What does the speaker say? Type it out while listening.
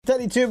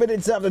32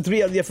 minutes after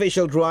 3 on the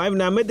official drive.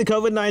 Now, amid the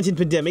COVID-19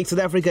 pandemic, South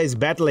Africa is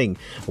battling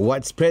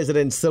what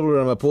President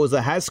Cyril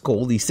Ramaphosa has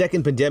called the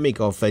second pandemic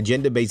of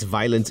gender-based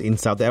violence in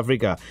South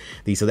Africa.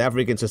 The South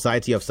African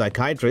Society of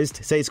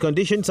Psychiatrists says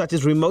conditions such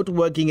as remote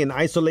working and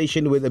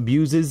isolation with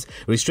abuses,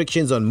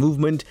 restrictions on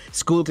movement,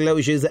 school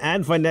closures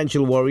and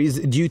financial worries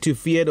due to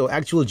feared or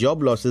actual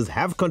job losses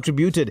have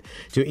contributed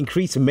to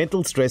increased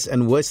mental stress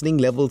and worsening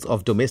levels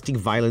of domestic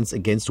violence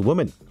against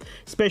women.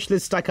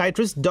 Specialist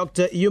psychiatrist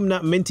Dr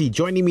Yumna Minty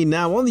joining me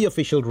now on the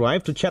official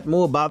drive to chat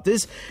more about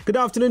this. Good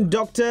afternoon,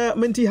 Dr.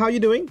 Minty. How are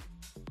you doing?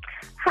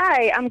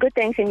 Hi, I'm good,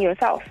 thanks, and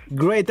yourself?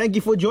 Great. Thank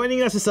you for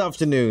joining us this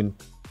afternoon.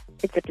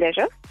 It's a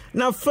pleasure.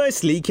 Now,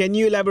 firstly, can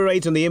you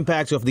elaborate on the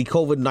impact of the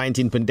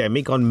COVID-19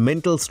 pandemic on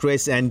mental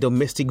stress and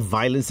domestic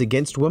violence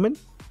against women?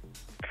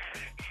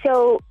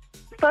 So,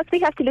 first, we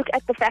have to look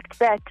at the fact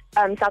that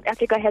South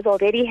Africa has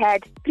already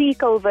had,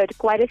 pre-COVID,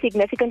 quite a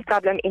significant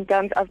problem in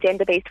terms of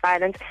gender-based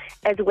violence,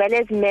 as well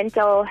as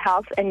mental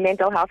health and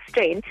mental health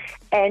strain,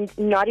 and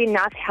not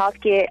enough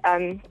healthcare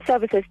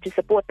services to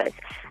support this.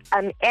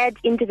 Add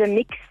into the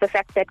mix the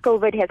fact that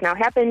COVID has now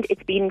happened.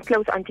 It's been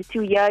close on to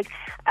 2 years,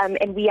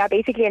 and we are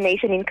basically a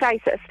nation in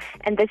crisis.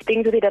 And this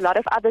brings with it a lot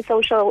of other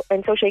social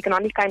and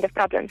socioeconomic kind of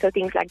problems. So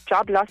things like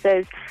job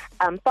losses,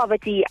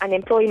 poverty,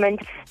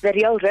 unemployment, the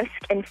real risk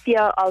and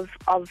fear of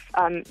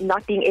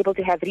not being able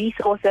to have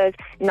resources,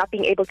 not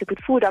being able to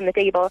put food on the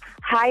table,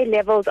 high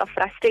levels of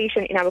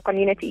frustration in our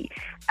community.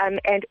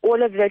 And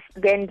all of this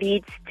then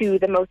leads to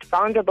the most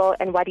vulnerable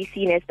and what is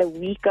seen as the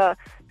weaker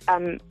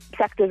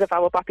sectors of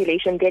our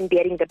population then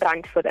bearing the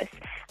brunt for this.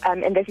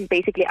 And this is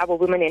basically our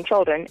women and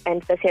children,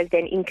 and this has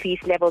then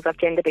increased levels of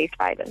gender-based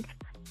violence.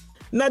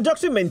 Now,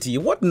 Dr. Minty,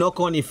 what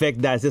knock-on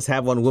effect does this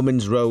have on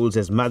women's roles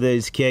as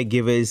mothers,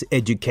 caregivers,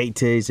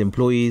 educators,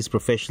 employees,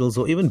 professionals,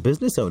 or even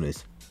business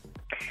owners?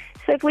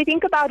 So if we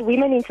think about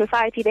women in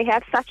society, they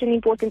have such an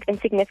important and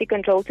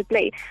significant role to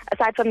play,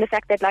 aside from the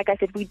fact that, like I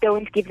said, we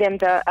don't give them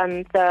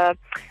the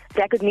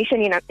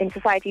recognition in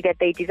society that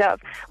they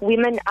deserve.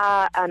 Women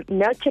are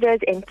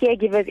nurturers and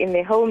caregivers in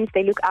their homes.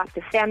 They look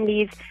after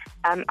families,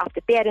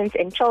 after parents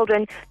and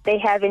children. They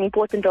have an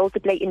important role to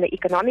play in the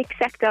economic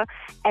sector.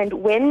 And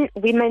when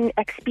women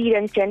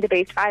experience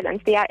gender-based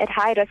violence, they are at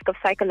high risk of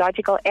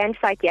psychological and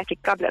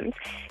psychiatric problems.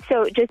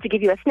 So just to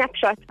give you a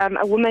snapshot,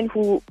 a woman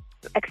who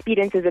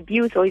experiences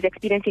abuse or is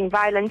experiencing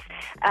violence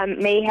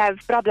may have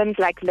problems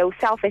like low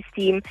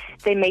self-esteem.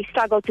 They may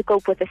struggle to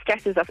cope with the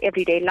stresses of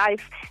everyday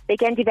life. They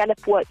can develop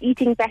poor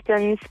eating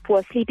patterns,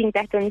 poor sleeping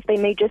patterns. They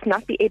may just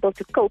not be able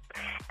to cope,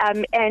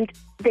 and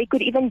they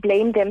could even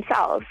blame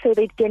themselves. So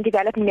they can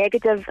develop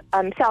negative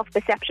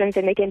self-perceptions,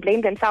 and they can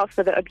blame themselves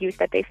for the abuse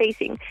that they're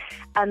facing.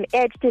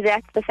 Add to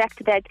that the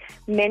fact that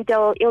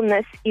mental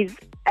illness is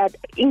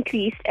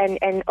increased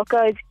and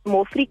occurs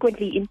more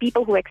frequently in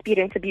people who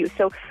experience abuse.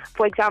 So,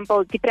 for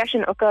example,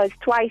 depression occurs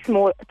twice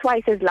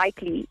as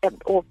likely,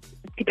 or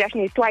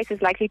depression is twice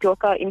as likely to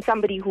occur in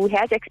somebody who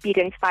has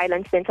experienced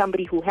violence than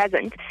somebody who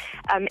hasn't,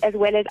 as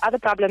well as other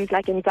problems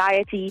like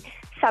anxiety,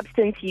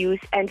 substance use,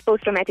 and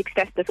post-traumatic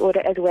stress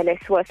disorder, as well as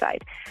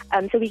suicide.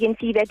 So we can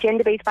see that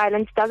gender-based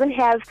violence doesn't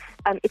have,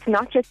 it's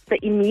not just the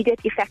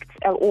immediate effects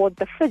or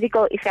the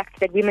physical effects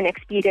that women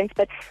experience,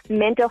 but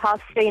mental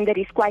health strain that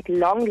is quite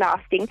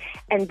long-lasting,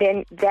 and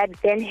then that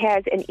then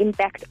has an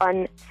impact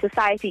on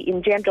society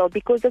in general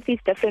because of these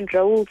different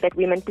roles that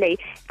women play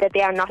that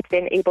they are not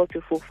then able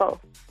to fulfill.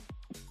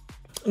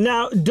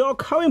 Now,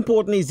 Doc, how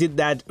important is it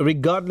that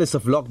regardless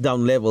of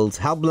lockdown levels,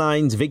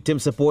 helplines, victim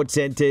support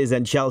centers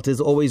and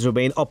shelters always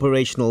remain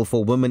operational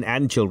for women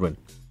and children?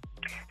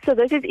 So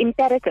this is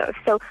imperative.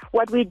 So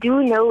what we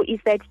do know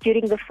is that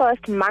during the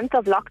first month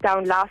of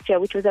lockdown last year,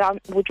 which was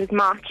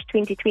March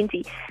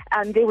 2020,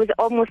 there was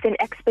almost an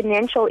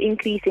exponential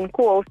increase in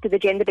calls to the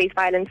gender-based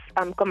violence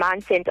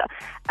command center.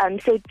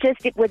 So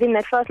just within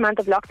that first month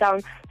of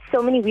lockdown,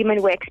 so many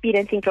women were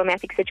experiencing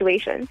traumatic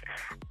situations.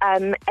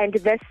 And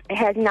this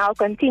has now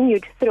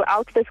continued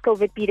throughout this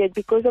COVID period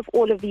because of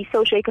all of these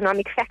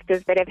socioeconomic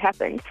factors that have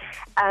happened.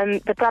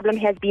 The problem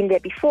has been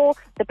there before.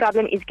 The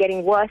problem is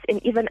getting worse.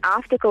 And even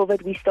after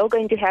COVID, we're still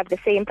going to have the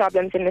same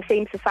problems and the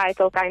same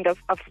societal kind of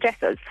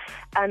stresses.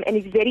 And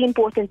it's very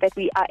important that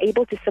we are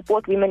able to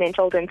support women and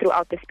children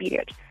throughout this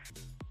period.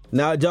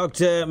 Now,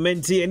 Dr.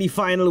 Minty, any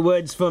final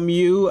words from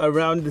you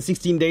around the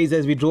 16 days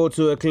as we draw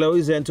to a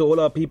close and to all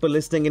our people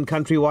listening in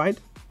countrywide?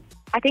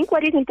 I think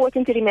what is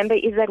important to remember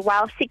is that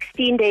while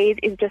 16 days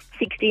is just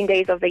 16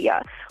 days of the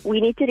year, we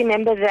need to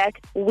remember that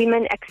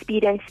women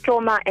experience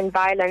trauma and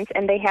violence,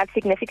 and they have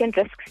significant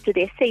risks to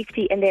their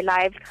safety and their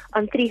lives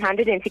on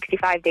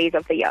 365 days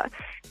of the year.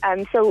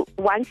 So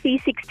once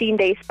these 16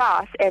 days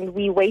pass and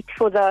we wait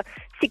for the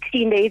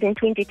 16 days in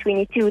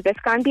 2022, this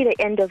can't be the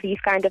end of these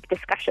kind of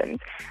discussions.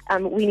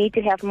 We need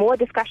to have more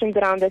discussions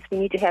around this. We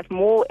need to have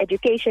more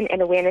education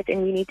and awareness,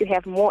 and we need to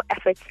have more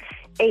efforts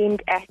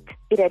aimed at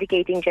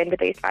eradicating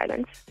gender-based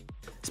violence.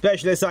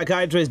 Specialist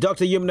psychiatrist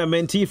Dr Yumna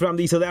Minty from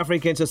the South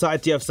African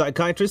Society of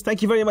Psychiatrists.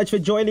 Thank you very much for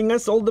joining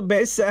us. All the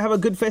best. Have a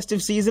good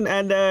festive season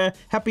and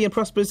happy and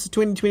prosperous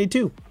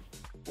 2022.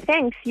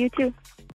 Thanks. You too.